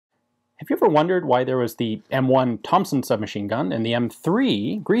Have you ever wondered why there was the M1 Thompson submachine gun and the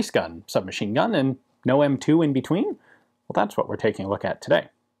M3 grease gun submachine gun and no M2 in between? Well, that's what we're taking a look at today.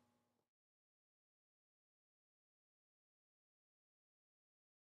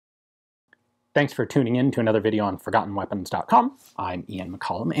 Thanks for tuning in to another video on ForgottenWeapons.com. I'm Ian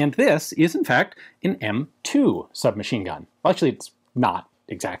McCollum, and this is, in fact, an M2 submachine gun. Well, actually, it's not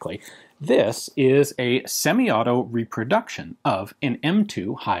exactly. This is a semi-auto reproduction of an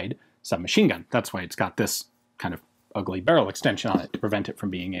M2-Hyde submachine gun. That's why it's got this kind of ugly barrel extension on it to prevent it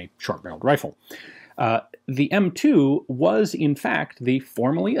from being a short-barreled rifle. The M2 was, in fact, the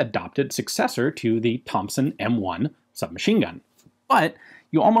formally adopted successor to the Thompson M1 submachine gun. But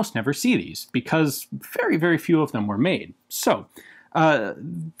you almost never see these because very, very few of them were made. So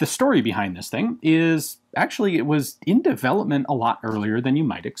the story behind this thing is actually it was in development a lot earlier than you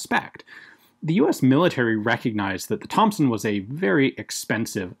might expect. The US military recognized that the Thompson was a very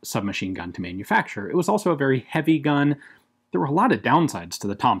expensive submachine gun to manufacture. It was also a very heavy gun. There were a lot of downsides to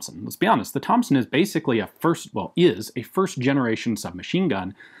the Thompson. Let's be honest, the Thompson is basically a first generation submachine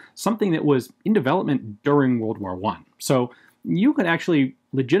gun, something that was in development during World War I. So you could actually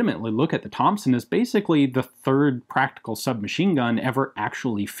legitimately look at the Thompson as basically the third practical submachine gun ever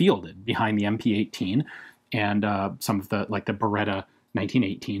actually fielded, behind the MP-18 and some of the Beretta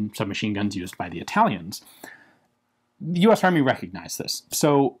 1918 submachine guns used by the Italians. The US Army recognized this.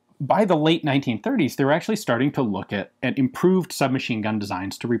 So by the late 1930s, they were actually starting to look at improved submachine gun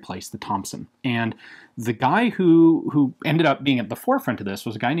designs to replace the Thompson. And the guy who ended up being at the forefront of this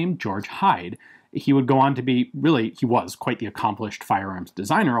was a guy named George Hyde. He would go on to be, he was quite the accomplished firearms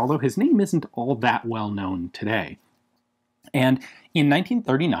designer, although his name isn't all that well known today. And in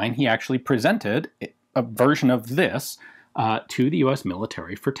 1939, he actually presented a version of this to the US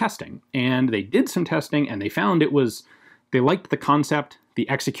military for testing. And they did some testing and they found they liked the concept, the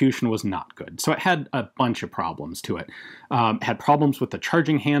execution was not good. So it had a bunch of problems to it. It had problems with the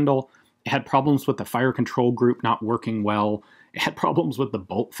charging handle, it had problems with the fire control group not working well, it had problems with the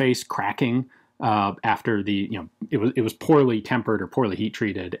bolt face cracking after it was poorly tempered or poorly heat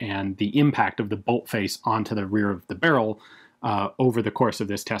treated, and the impact of the bolt face onto the rear of the barrel over the course of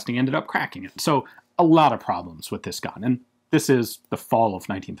this testing ended up cracking it. So a lot of problems with this gun, and this is the fall of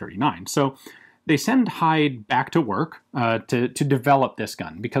 1939. So they send Hyde back to work to develop this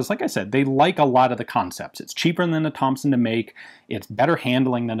gun because, like I said, they like a lot of the concepts. It's cheaper than a Thompson to make, it's better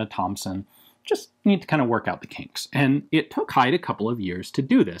handling than a Thompson. Just need to kind of work out the kinks. And it took Hyde a couple of years to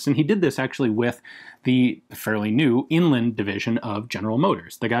do this. And he did this actually with the fairly new Inland division of General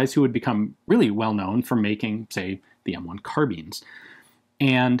Motors, the guys who would become really well known for making, say, the M1 carbines.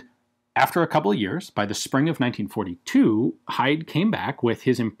 And after a couple of years, by the spring of 1942, Hyde came back with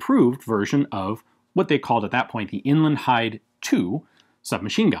his improved version of what they called at that point the Inland-Hyde 2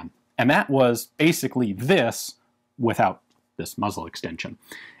 submachine gun. And that was basically this without this muzzle extension.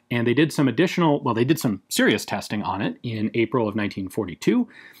 And they did some serious testing on it in April of 1942.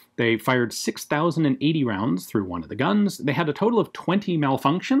 They fired 6,080 rounds through one of the guns. They had a total of 20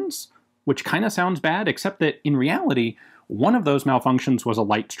 malfunctions, which kind of sounds bad, except that in reality, one of those malfunctions was a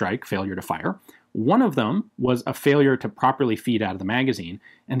light strike, failure to fire. One of them was a failure to properly feed out of the magazine.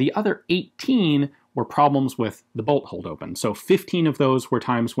 And the other 18 were problems with the bolt hold open. So 15 of those were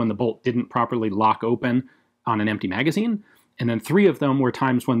times when the bolt didn't properly lock open on an empty magazine. And then 3 of them were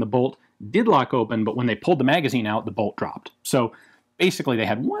times when the bolt did lock open, but when they pulled the magazine out, the bolt dropped. So basically they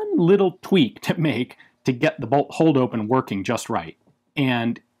had one little tweak to make to get the bolt hold open working just right.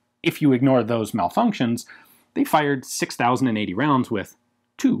 And if you ignore those malfunctions, they fired 6,080 rounds with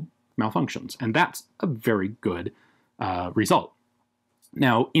 2 malfunctions. And that's a very good result.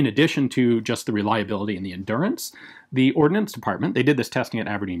 Now, in addition to just the reliability and the endurance, the Ordnance Department, they did this testing at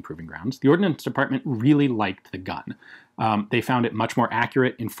Aberdeen Proving Grounds, the Ordnance Department really liked the gun. They found it much more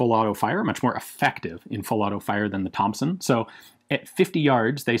accurate in full auto fire, much more effective in full auto fire than the Thompson. So at 50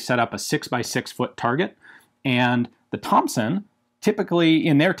 yards, they set up a 6x6 foot target, and the Thompson, typically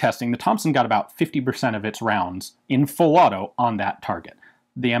in their testing, the Thompson got about 50% of its rounds in full auto on that target.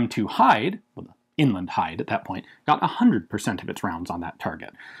 The M2 Hyde, well, the Inland-Hyde at that point, got 100% of its rounds on that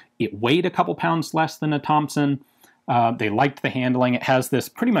target. It weighed a couple pounds less than a Thompson. They liked the handling. It has this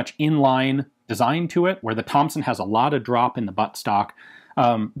pretty much inline design to it, where the Thompson has a lot of drop in the buttstock.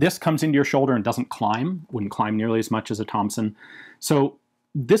 This comes into your shoulder and doesn't climb, wouldn't climb nearly as much as a Thompson. So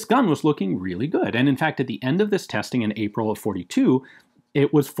this gun was looking really good. And in fact, at the end of this testing in April of 42,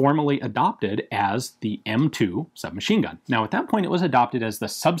 it was formally adopted as the M2 submachine gun. Now, at that point, it was adopted as the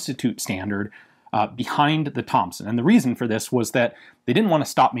substitute standard behind the Thompson. And the reason for this was that they didn't want to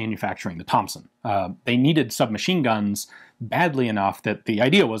stop manufacturing the Thompson. They needed submachine guns badly enough that the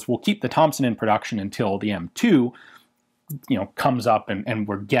idea was, we'll keep the Thompson in production until the M2 comes up and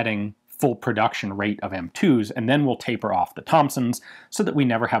we're getting full production rate of M2s, and then we'll taper off the Thompsons so that we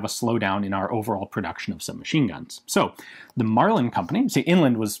never have a slowdown in our overall production of submachine guns. So the Marlin company, see,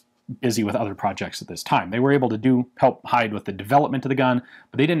 Inland was busy with other projects at this time. They were able to help Hyde with the development of the gun,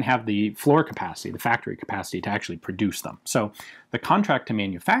 but they didn't have the floor capacity, the factory capacity to actually produce them. So the contract to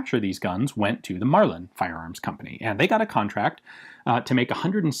manufacture these guns went to the Marlin Firearms Company, and they got a contract to make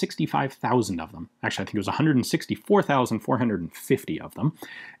 165,000 of them. Actually, I think it was 164,450 of them,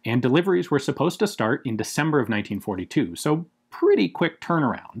 and deliveries were supposed to start in December of 1942, so pretty quick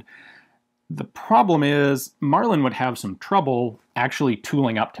turnaround. The problem is Marlin would have some trouble actually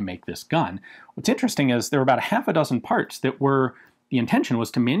tooling up to make this gun. What's interesting is there were about a half a dozen parts that were, the intention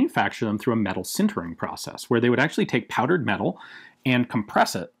was to manufacture them through a metal sintering process, where they would actually take powdered metal and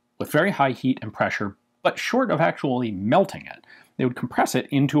compress it with very high heat and pressure, but short of actually melting it. They would compress it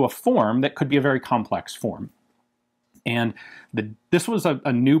into a form that could be a very complex form. And this was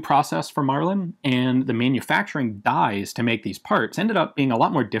a new process for Marlin, and the manufacturing dies to make these parts ended up being a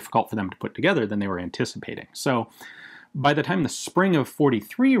lot more difficult for them to put together than they were anticipating. So by the time the spring of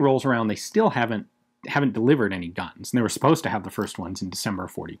 43 rolls around, they still haven't delivered any guns, and they were supposed to have the first ones in December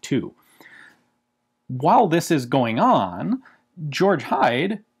of 42. While this is going on, George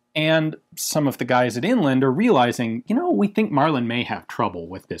Hyde and some of the guys at Inland are realizing, we think Marlin may have trouble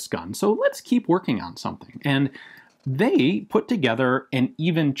with this gun, so let's keep working on something. And they put together an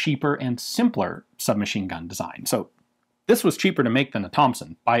even cheaper and simpler submachine gun design. So this was cheaper to make than a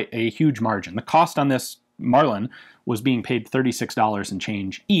Thompson by a huge margin. The cost on this Marlin was being paid $36 and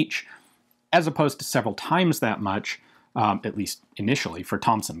change each, as opposed to several times that much, at least initially, for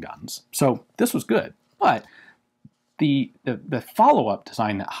Thompson guns. So this was good, but the follow-up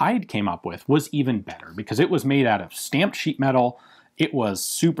design that Hyde came up with was even better because it was made out of stamped sheet metal. It was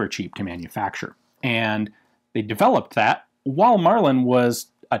super cheap to manufacture, and they developed that while Marlin was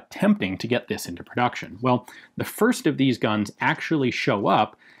attempting to get this into production. Well, the first of these guns actually show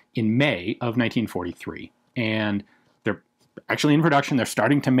up in May of 1943, and they're actually in production. They're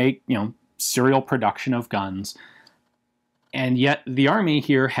starting to make, serial production of guns. And yet the Army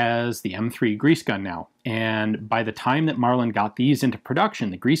here has the M3 grease gun now. And by the time that Marlin got these into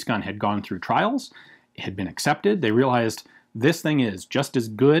production, the grease gun had gone through trials, it had been accepted. They realized this thing is just as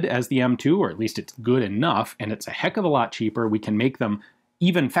good as the M2, or at least it's good enough, and it's a heck of a lot cheaper. We can make them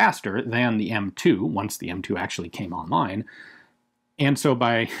even faster than the M2 once the M2 actually came online. And so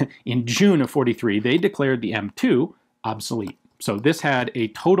in June of 43, they declared the M2 obsolete. So this had a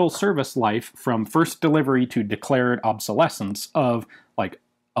total service life from first delivery to declared obsolescence of like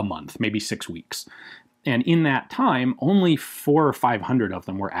a month, maybe 6 weeks. And in that time, only 400 or 500 of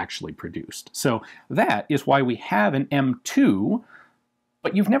them were actually produced. So that is why we have an M2,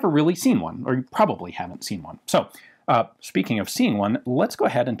 but you've never really seen one, or you probably haven't seen one. So speaking of seeing one, let's go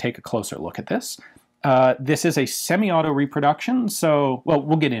ahead and take a closer look at this. This is a semi-auto reproduction, so, well,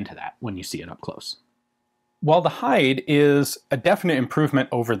 we'll get into that when you see it up close. While the Hyde is a definite improvement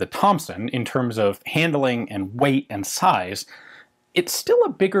over the Thompson in terms of handling and weight and size, it's still a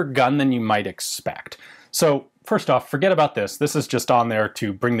bigger gun than you might expect. So first off, forget about this. This is just on there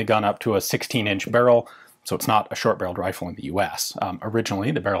to bring the gun up to a 16-inch barrel, so it's not a short-barreled rifle in the US.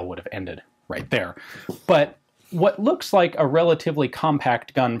 Originally, the barrel would have ended right there. But what looks like a relatively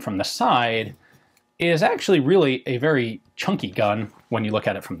compact gun from the side is actually really a very chunky gun when you look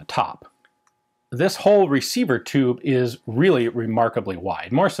at it from the top. This whole receiver tube is really remarkably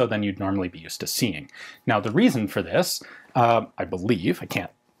wide, more so than you'd normally be used to seeing. Now, the reason for this, I believe, I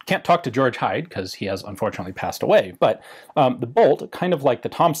can't talk to George Hyde because he has unfortunately passed away, but the bolt, kind of like the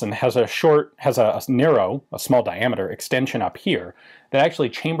Thompson, has a narrow, a small diameter extension up here that actually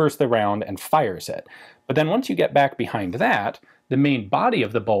chambers the round and fires it. But then once you get back behind that, the main body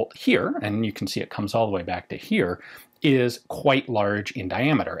of the bolt here, and you can see it comes all the way back to here, is quite large in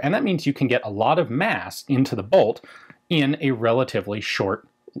diameter. And that means you can get a lot of mass into the bolt in a relatively short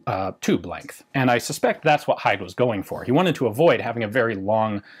tube length. And I suspect that's what Hyde was going for. He wanted to avoid having a very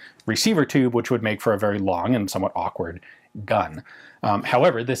long receiver tube, which would make for a very long and somewhat awkward gun.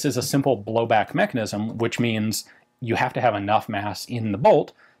 However, this is a simple blowback mechanism, which means you have to have enough mass in the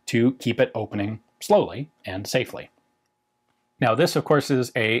bolt to keep it opening slowly and safely. Now this, of course,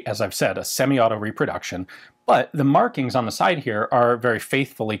 is as I've said, a semi-auto reproduction, but the markings on the side here are very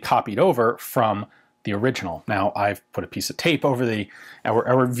faithfully copied over from the original. Now I've put a piece of tape over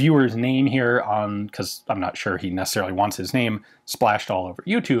our viewer's name here because I'm not sure he necessarily wants his name splashed all over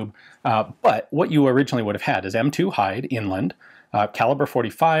YouTube. But what you originally would have had is M2 Hyde Inland, caliber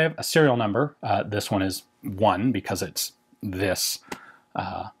 45, a serial number. This one is 1 because it's this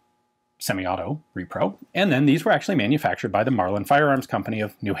Semiauto Repro. And then these were actually manufactured by the Marlin Firearms Company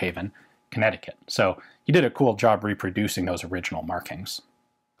of New Haven, Connecticut. So he did a cool job reproducing those original markings.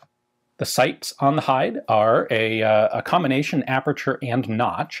 The sights on the Hyde are a combination aperture and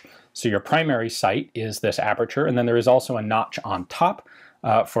notch. So your primary sight is this aperture, and then there is also a notch on top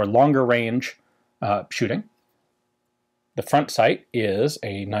for longer range shooting. The front sight is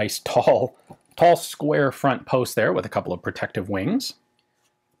a nice tall square front post there with a couple of protective wings.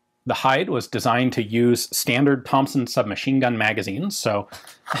 The Hyde was designed to use standard Thompson submachine gun magazines, so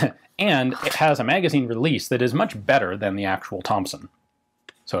and it has a magazine release that is much better than the actual Thompson.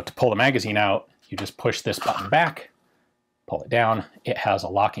 So to pull the magazine out, you just push this button back, pull it down. It has a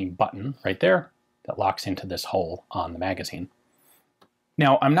locking button right there that locks into this hole on the magazine.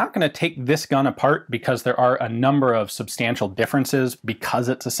 Now, I'm not going to take this gun apart because there are a number of substantial differences because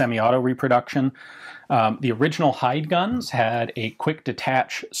it's a semi-auto reproduction. The original Hyde guns had a quick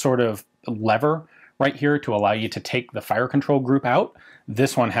detach sort of lever right here to allow you to take the fire control group out.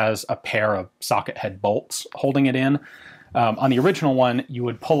 This one has a pair of socket head bolts holding it in. On the original one, you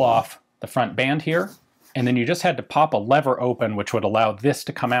would pull off the front band here, and then you just had to pop a lever open, which would allow this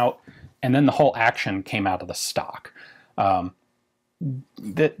to come out, and then the whole action came out of the stock.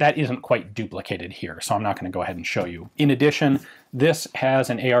 That isn't quite duplicated here, so I'm not going to go ahead and show you. In addition, this has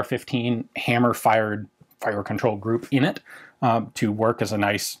an AR-15 hammer-fired fire control group in it to work as a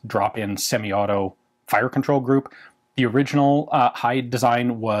nice drop-in semi-auto fire control group. The original Hyde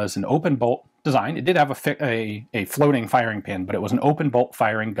design was an open bolt design. It did have a floating firing pin, but it was an open bolt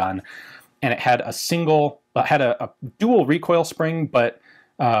firing gun, and it had a dual recoil spring, but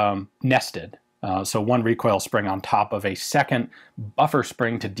nested. So one recoil spring on top of a second buffer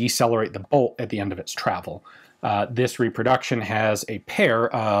spring to decelerate the bolt at the end of its travel. This reproduction has a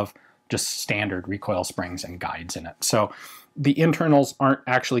pair of just standard recoil springs and guides in it. So the internals aren't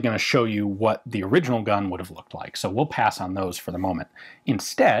actually going to show you what the original gun would have looked like, so we'll pass on those for the moment.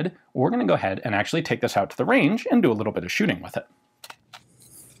 Instead, we're going to go ahead and actually take this out to the range and do a little bit of shooting with it.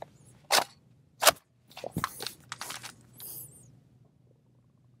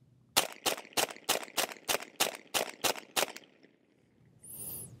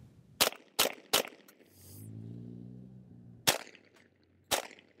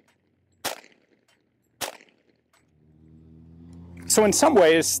 So in some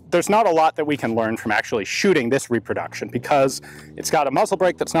ways, there's not a lot that we can learn from actually shooting this reproduction because it's got a muzzle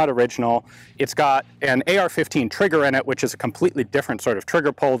brake that's not original. It's got an AR-15 trigger in it, which is a completely different sort of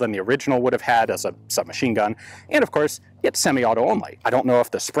trigger pull than the original would have had as a submachine gun. And of course, it's semi-auto only. I don't know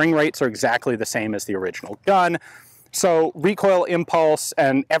if the spring rates are exactly the same as the original gun. So recoil, impulse,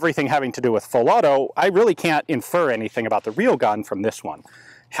 and everything having to do with full auto, I really can't infer anything about the real gun from this one.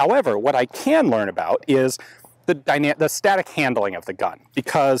 However, what I can learn about is the static handling of the gun,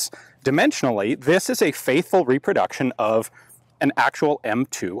 because dimensionally, this is a faithful reproduction of an actual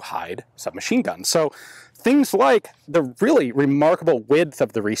M2 Hyde submachine gun. So things like the really remarkable width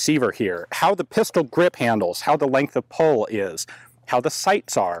of the receiver here, how the pistol grip handles, how the length of pull is, how the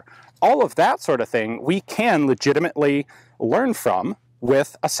sights are, all of that sort of thing we can legitimately learn from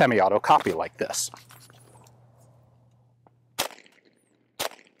with a semi-auto copy like this.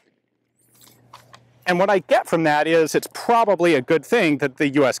 And what I get from that is it's probably a good thing that the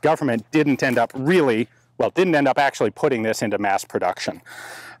US government didn't end up actually putting this into mass production.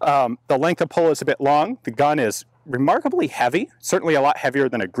 The length of pull is a bit long. The gun is remarkably heavy, certainly a lot heavier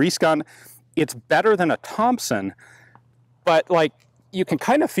than a grease gun. It's better than a Thompson, but like you can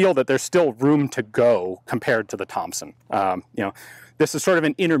kind of feel that there's still room to go compared to the Thompson. This is sort of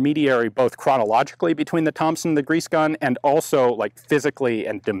an intermediary both chronologically between the Thompson and the grease gun and also like physically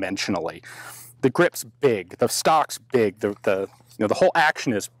and dimensionally. The grip's big, the stock's big, the whole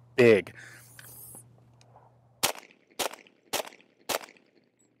action is big.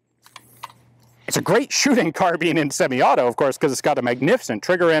 It's a great shooting carbine in semi-auto, of course, because it's got a magnificent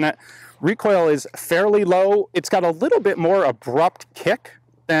trigger in it. Recoil is fairly low. It's got a little bit more abrupt kick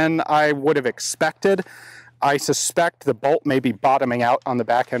than I would have expected. I suspect the bolt may be bottoming out on the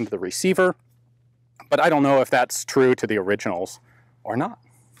back end of the receiver, but I don't know if that's true to the originals or not.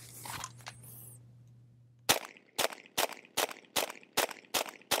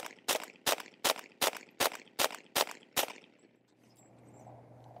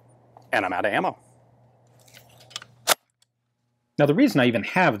 And I'm out of ammo. Now, the reason I even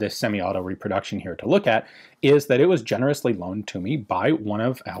have this semi-auto reproduction here to look at is that it was generously loaned to me by one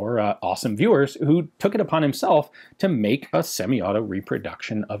of our awesome viewers who took it upon himself to make a semi-auto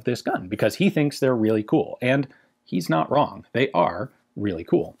reproduction of this gun because he thinks they're really cool. And he's not wrong. They are really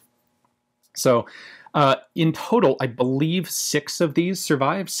cool. So in total, I believe 6 of these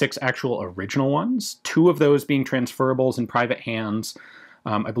survived, 6 actual original ones, 2 of those being transferables in private hands.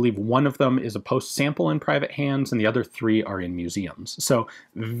 I believe 1 of them is a post sample in private hands, and the other 3 are in museums. So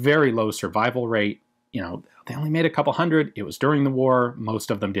very low survival rate. You know, they only made a couple hundred. It was during the war.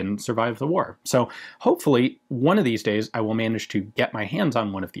 Most of them didn't survive the war. So hopefully one of these days I will manage to get my hands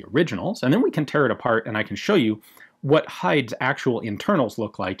on one of the originals, and then we can tear it apart and I can show you what Hyde's actual internals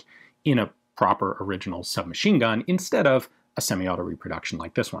look like in a proper original submachine gun instead of a semi-auto reproduction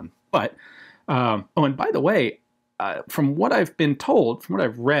like this one. But, oh, and by the way, from what I've been told, from what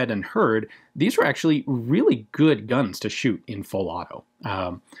I've read and heard, these were actually really good guns to shoot in full auto.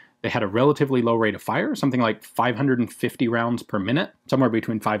 They had a relatively low rate of fire, something like 550 rounds per minute, somewhere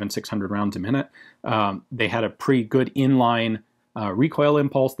between 500 and 600 rounds a minute. They had a pretty good inline recoil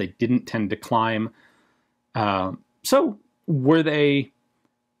impulse. They didn't tend to climb. So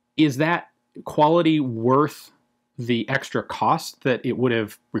is that quality worth the extra cost that it would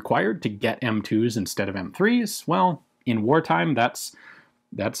have required to get M2s instead of M3s? Well, in wartime, that's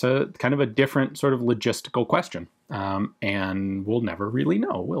a kind of a different sort of logistical question, and we'll never really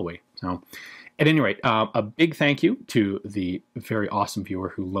know, will we? So, at any rate, a big thank you to the very awesome viewer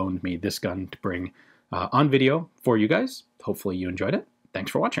who loaned me this gun to bring on video for you guys. Hopefully you enjoyed it.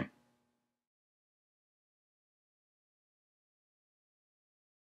 Thanks for watching.